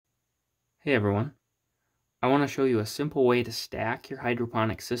Hey everyone, I want to show you a simple way to stack your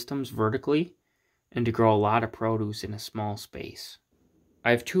hydroponic systems vertically and to grow a lot of produce in a small space. I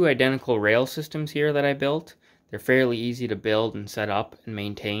have two identical rail systems here that I built. They're fairly easy to build and set up and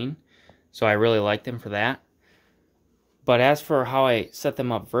maintain, so I really like them for that. But as for how I set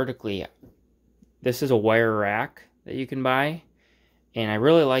them up vertically, this is a wire rack that you can buy, and I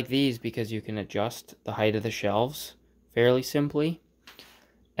really like these because you can adjust the height of the shelves fairly simply.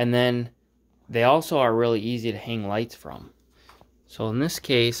 And then they also are really easy to hang lights from. So in this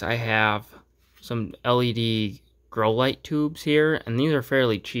case, I have some LED grow light tubes here, and these are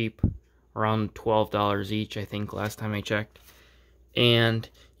fairly cheap, around $12 each, I think, last time I checked. And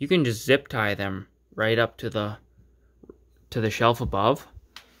you can just zip tie them right up to the shelf above,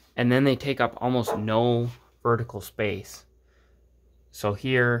 and then they take up almost no vertical space. So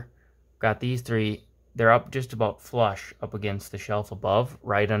here, got these three. They're up just about flush up against the shelf above,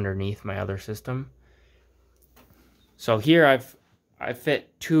 right underneath my other system. So here I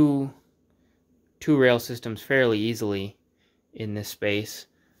fit two rail systems fairly easily in this space,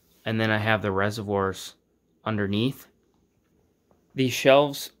 and then I have the reservoirs underneath. These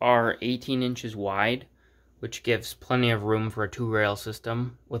shelves are 18 inches wide, which gives plenty of room for a 2-rail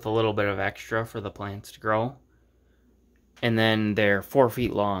system with a little bit of extra for the plants to grow. And then they're 4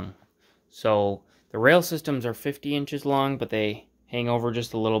 feet long. So the rail systems are 50 inches long, but they hang over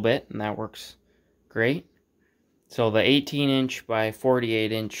just a little bit, and that works great. So the 18-inch by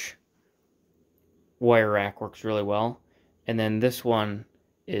 48-inch wire rack works really well. And then this one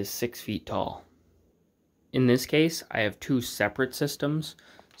is 6 feet tall. In this case, I have two separate systems,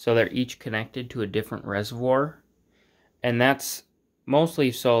 so they're each connected to a different reservoir. And that's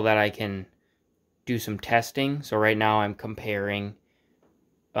mostly so that I can do some testing. So right now I'm comparing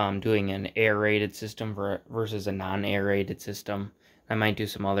doing an aerated system versus a non-aerated system. I might do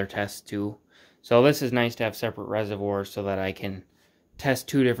some other tests too. So this is nice to have separate reservoirs so that I can test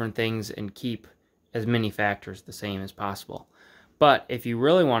two different things and keep as many factors the same as possible. But if you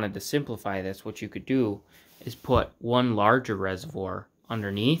really wanted to simplify this, what you could do is put one larger reservoir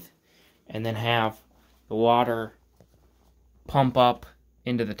underneath and then have the water pump up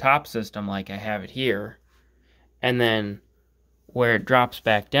into the top system like I have it here, and then where it drops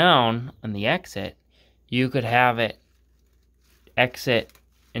back down on the exit, you could have it exit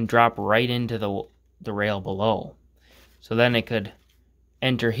and drop right into the rail below. So then it could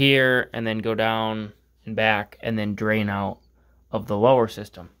enter here and then go down and back and then drain out of the lower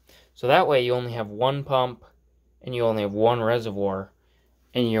system. So that way you only have one pump and you only have one reservoir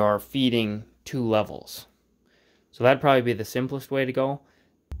and you're feeding 2 levels. So that'd probably be the simplest way to go.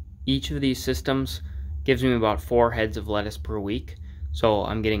 Each of these systems gives me about 4 heads of lettuce per week. So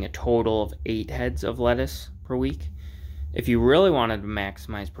I'm getting a total of 8 heads of lettuce per week. If you really wanted to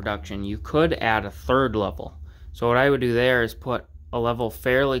maximize production, you could add a 3rd level. So what I would do there is put a level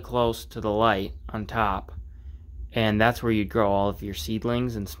fairly close to the light on top, and that's where you'd grow all of your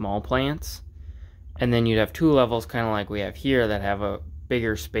seedlings and small plants. And then you'd have 2 levels kind of like we have here that have a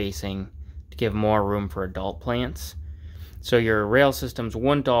bigger spacing to give more room for adult plants. So your rail systems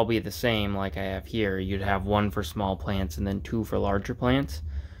wouldn't all be the same like I have here. You'd have 1 for small plants and then 2 for larger plants.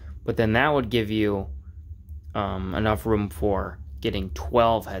 But then that would give you enough room for getting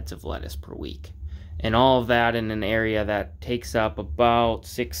 12 heads of lettuce per week. And all of that in an area that takes up about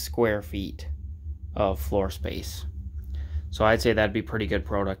 6 square feet of floor space. So I'd say that'd be pretty good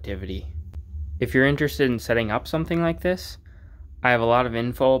productivity. If you're interested in setting up something like this, I have a lot of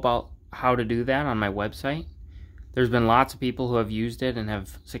info about how to do that on my website. There's been lots of people who have used it and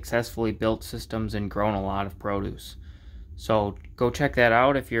have successfully built systems and grown a lot of produce. So go check that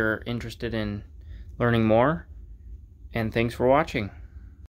out if you're interested in learning more. And thanks for watching.